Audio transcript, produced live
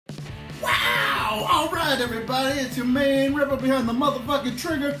Alright everybody, it's your main ripper behind the motherfucking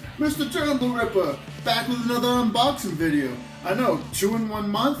trigger, Mr. Turn the Ripper, back with another unboxing video. I know, 2 in 1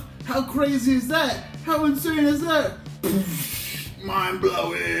 month? How crazy is that? How insane is that? Mind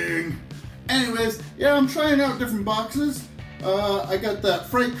blowing. Anyways, yeah, I'm trying out different boxes. I got that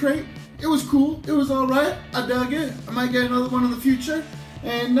Fright Crate. It was cool, it was alright, I dug it. I might get another one in the future.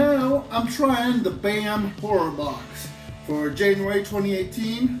 And now I'm trying the BAM Horror Box for January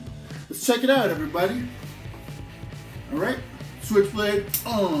 2018. Let's check it out, everybody. Alright, switchblade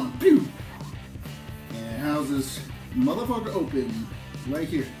on. Pew! And how's this motherfucker open? Right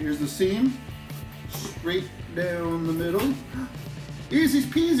here. Here's the seam. Straight down the middle. Easy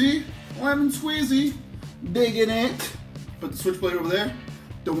peasy, lemon squeezy. Digging it. Put the switchblade over there.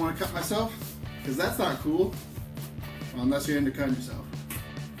 Don't want to cut myself, because that's not cool. Well, unless you're into cutting yourself.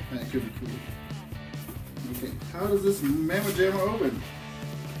 That could be cool. Okay, how does this Mamma Jamma open?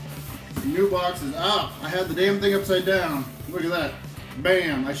 New box is out. I had the damn thing upside down. Look at that.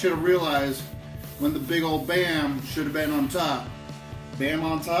 Bam. I should have realized when the big old BAM should have been on top. BAM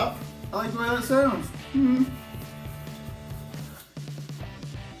on top? I like the way that sounds.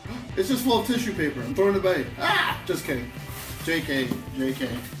 It's just full of tissue paper. I'm throwing it away. Ah! Just kidding. JK. JK.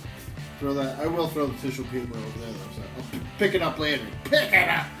 Throw that. I will throw the tissue paper over there though. So I'll pick it up later. Pick it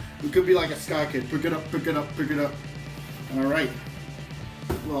up! It could be like a Sky Kid. Pick it up, pick it up, pick it up. Alright.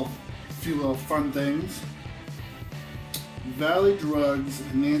 Well, a few little fun things. Valley Drugs,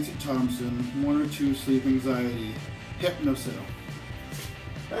 Nancy Thompson, 1 or 2 sleep anxiety, Hypnocil.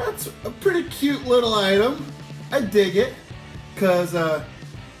 That's a pretty cute little item. I dig it. Because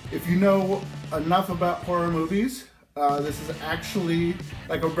if you know enough about horror movies, this is actually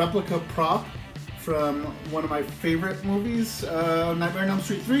like a replica prop from one of my favorite movies, Nightmare on Elm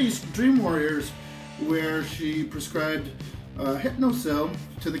Street 3's Dream Warriors, where she prescribed Hypnocil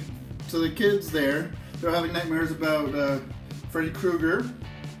to the kids there. They're having nightmares about Freddy Krueger,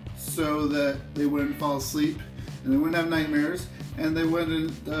 so that they wouldn't fall asleep and they wouldn't have nightmares, and they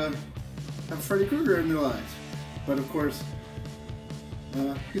wouldn't have Freddy Krueger in their lives. But of course,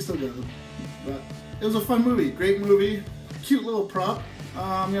 he still got them. But it was a fun movie, great movie, cute little prop.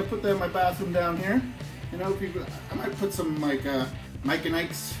 I'm gonna put that in my bathroom down here. You know, people, I might put some like Mike and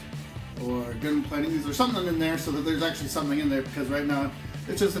Ike's or Good and Plenty's or something in there so that there's actually something in there, because right now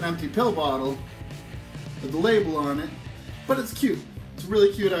it's just an empty pill bottle with the label on it. But it's cute. It's a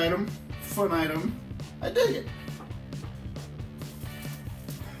really cute item, fun item. I dig it.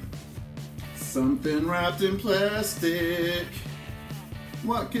 Something wrapped in plastic.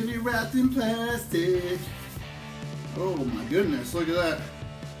 What can be wrapped in plastic? Oh my goodness, look at that.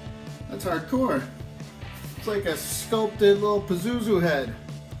 That's hardcore. It's like a sculpted little Pazuzu head.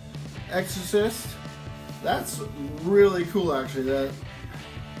 Exorcist. That's really cool actually. That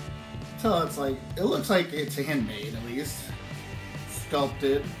it's like, it looks like it's handmade at least.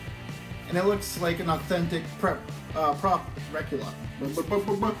 Sculpted. And it looks like an authentic prop replica.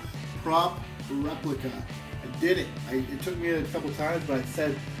 Prop replica. I did it. It took me a couple times, but I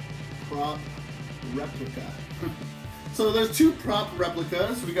said prop replica. So there's 2 prop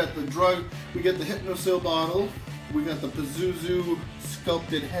replicas. We got the drug, we got the Hypnocil bottle, we got the Pazuzu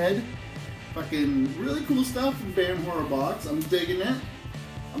sculpted head. Fucking really cool stuff from BAM Horror Box. I'm digging it.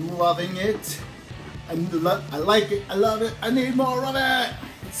 I'm loving it. I like it. I love it. I need more of it.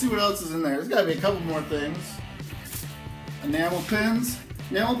 Let's see what else is in there. There's gotta be a couple more things. Enamel pins.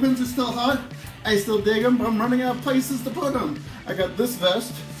 Enamel pins are still hot. I still dig them, but I'm running out of places to put them. I got this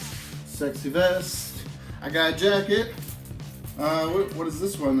vest. Sexy vest. I got a jacket. What is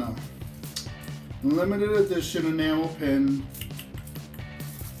this one though? Limited edition enamel pin.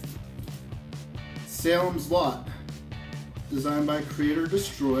 Salem's Lot. Designed by Creator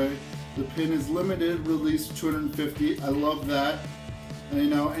Destroy. The pin is limited, released 250. I love that. And, you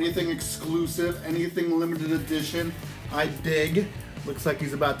know, anything exclusive, anything limited edition, I dig. Looks like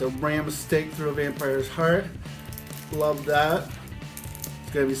he's about to ram a stake through a vampire's heart. Love that.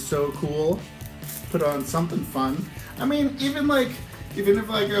 It's gonna be so cool. Put on something fun. I mean, even if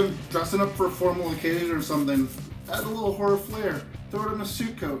like I'm dressing up for a formal occasion or something, add a little horror flair. Throw it in a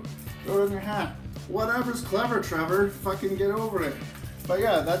suit coat. Throw it in your hat. Whatever's clever, Trevor. Fucking get over it. But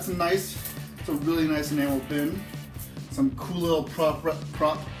yeah, that's nice. It's a really nice enamel pin. Some cool little prop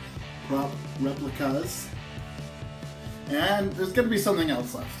replicas. And there's gonna be something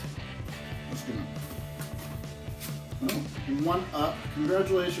else left. Let's go. Oh, 1-up.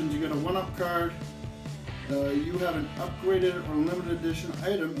 Congratulations, you got a 1-up card. You have an upgraded or limited edition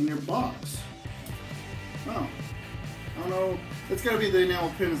item in your box. Oh, I don't know. It's gotta be the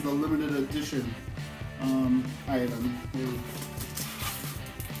enamel pins, the limited edition item.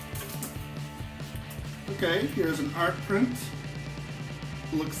 Okay, here's an art print.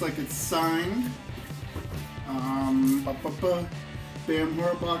 Looks like it's signed. Bam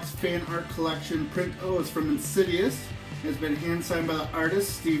Horror Box Fan Art Collection print. Oh, it's from Insidious. It's been hand signed by the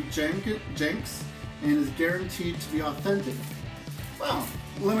artist Steve Jenks and is guaranteed to be authentic. Wow,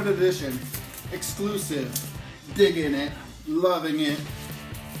 limited edition, exclusive, digging it, loving it.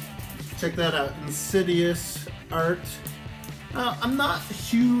 Check that out, Insidious art. I'm not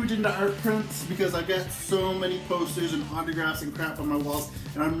huge into art prints because I got so many posters and autographs and crap on my walls,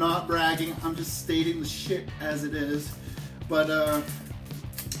 and I'm not bragging, I'm just stating the shit as it is. But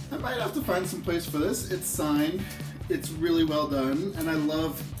I might have to find some place for this. It's signed, it's really well done, and I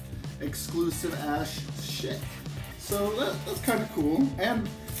love exclusive Ash shit. So that's kind of cool. And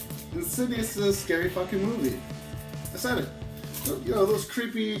Insidious is a scary fucking movie. I said it. You know, those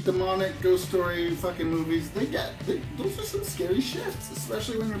creepy, demonic, ghost story fucking movies, those are some scary shits,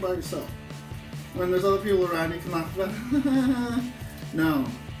 especially when you're by yourself. When there's other people around, you can laugh about it. No,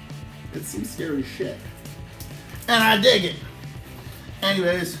 it's some scary shit. And I dig it.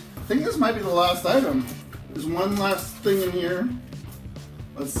 Anyways, I think this might be the last item. There's one last thing in here.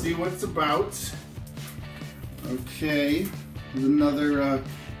 Let's see what it's about. Okay, there's another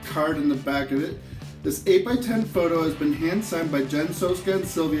card in the back of it. This 8x10 photo has been hand signed by Jen Soska and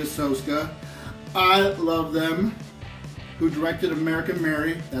Sylvia Soska. I love them. Who directed American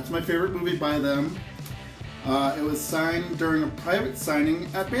Mary. That's my favorite movie by them. It was signed during a private signing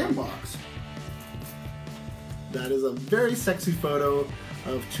at Bandbox. That is a very sexy photo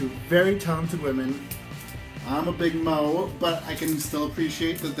of two very talented women. I'm a big mo, but I can still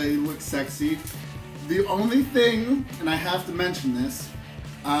appreciate that they look sexy. The only thing, and I have to mention this,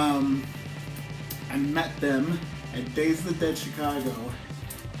 I met them at Days of the Dead Chicago,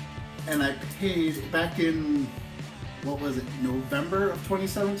 and I paid back in, what was it, November of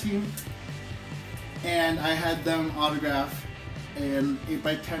 2017? And I had them autograph an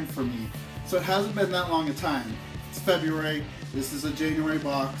 8x10 for me. So it hasn't been that long a time. It's February, this is a January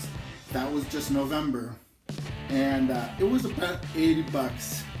box, that was just November. And it was about 80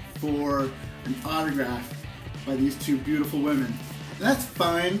 bucks for an autograph by these two beautiful women. And that's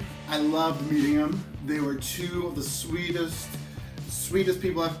fine. I loved meeting them. They were two of the sweetest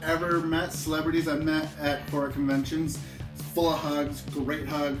people I've ever met, celebrities I've met at horror conventions. Full of hugs, great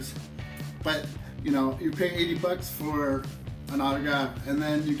hugs. But, you know, you pay 80 bucks for an autograph and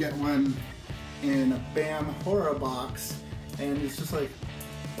then you get one in a BAM horror box, and it's just like,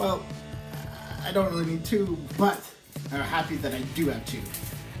 well, I don't really need two, but I'm happy that I do have two.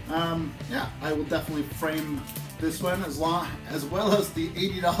 Yeah, I will definitely frame this one as well as the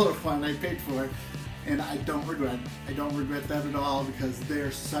 $80 one I paid for, and I don't regret that at all because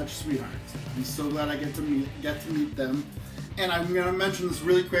they're such sweethearts. I'm so glad I get to meet them. And I'm gonna mention this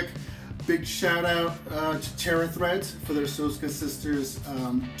really quick. Big shout out to Terra Threads for their Soska Sisters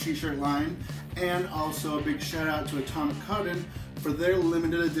t-shirt line, and also a big shout out to Atomic Cotton for their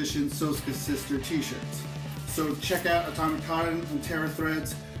limited edition Soska Sister t-shirts. So check out Atomic Cotton and Terra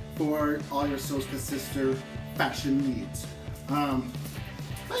Threads for all your Soska Sister fashion needs. But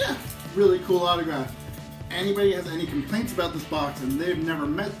yeah, really cool autograph. Anybody has any complaints about this box and they've never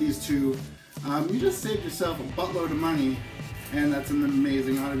met these two, you just saved yourself a buttload of money, and that's an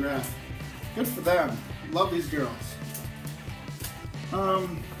amazing autograph. Good for them. Love these girls.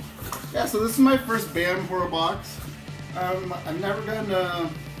 Yeah, so this is my first BAM horror box. I've never gotten a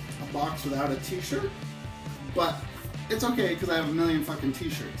box without a t-shirt, but it's okay because I have a million fucking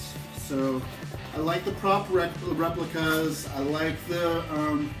t-shirts. So I like the prop replicas. I like the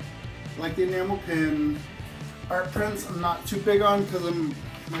enamel pin. Art prints I'm not too big on because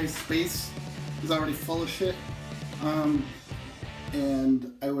my space is already full of shit.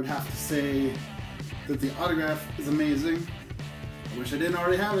 And I would have to say that the autograph is amazing. I wish I didn't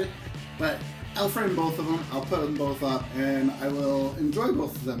already have it, but I'll frame both of them, I'll put them both up, and I will enjoy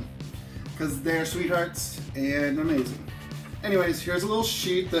both of them because they're sweethearts and amazing. Anyways, here's a little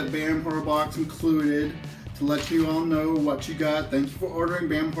sheet that BAM Horror Box included to let you all know what you got. Thank you for ordering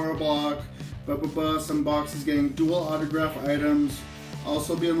BAM Horror Box. Some boxes getting dual autograph items.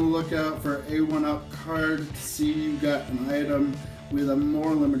 Also be on the lookout for A1UP card to see you got an item with a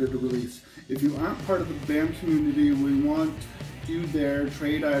more limited release. If you aren't part of the BAM community, we want you there,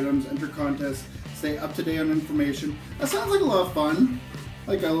 trade items, enter contests, stay up to date on information. That sounds like a lot of fun.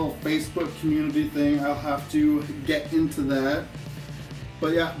 Like a little Facebook community thing. I'll have to get into that.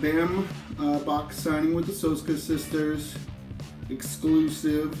 But yeah, BAM box signing with the Soska Sisters,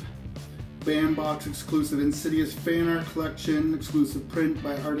 exclusive. BAM box exclusive Insidious fan art collection, exclusive print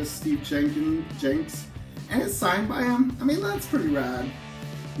by artist Steve Jenks, and it's signed by him. I mean, that's pretty rad.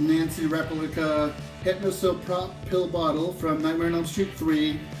 Nancy replica, Hypnosil prop pill bottle from Nightmare on Elm Street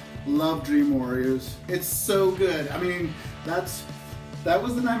 3. Love Dream Warriors. It's so good. I mean, that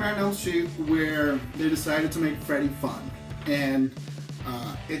was the Nightmare on Elm Street where they decided to make Freddy fun. And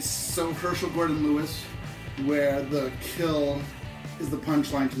it's so Herschel Gordon Lewis, where the kill is the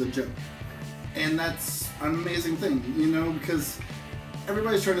punchline to the joke. And that's an amazing thing, you know, because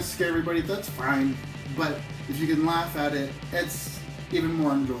everybody's trying to scare everybody, that's fine. But if you can laugh at it, it's even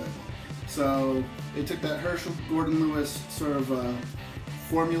more enjoyable. So they took that Herschel Gordon Lewis sort of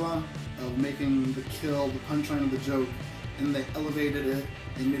formula of making the kill the punchline of the joke, and they elevated it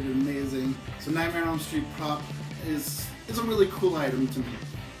and made it amazing. So Nightmare on Elm Street prop is a really cool item to me.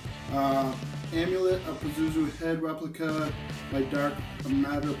 Amulet, a Pazuzu head replica by Dark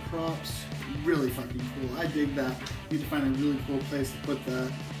Matter Props. Really fucking cool. I dig that. Need to find a really cool place to put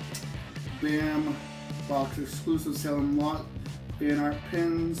that. BAM box exclusive sale and lot. Fan art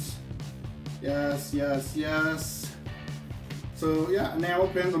pins. Yes, yes, yes. So yeah, enamel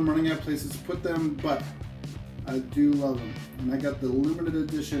pins. I'm running out of places to put them, but I do love them. And I got the limited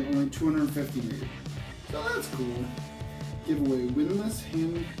edition, only 250 made. So that's cool. Giveaway winless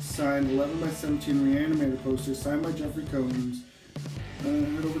hand signed 11x17 reanimator poster signed by Jeffrey Combs.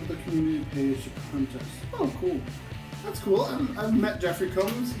 Head over to the community page to contest. Oh, cool. That's cool. I've met Jeffrey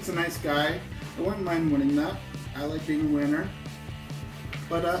Combs. He's a nice guy. I wouldn't mind winning that. I like being a winner.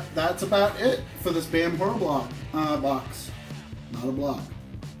 But that's about it for this BAM horror box. Not a block.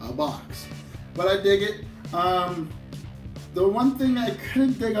 A box. But I dig it. The one thing I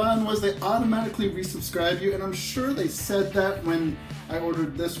couldn't dig on was they automatically resubscribe you, and I'm sure they said that when I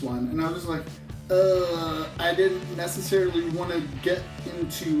ordered this one, and I was just like, I didn't necessarily want to get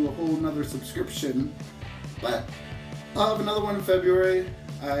into a whole nother subscription, but I'll have another one in February.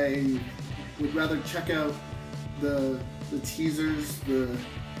 I would rather check out the teasers, the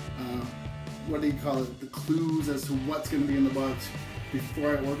what do you call it, the clues as to what's going to be in the box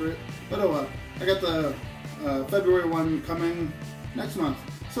before I order it. But oh well, I got the February one coming next month,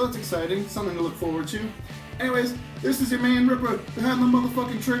 so that's exciting, something to look forward to. Anyways, this is your main Ripper behind the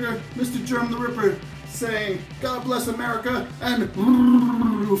motherfucking trigger, Mr. Germ the Ripper, saying God bless America and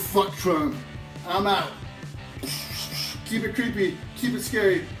fuck Trump. I'm out. Keep it creepy, keep it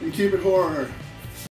scary, and keep it horror.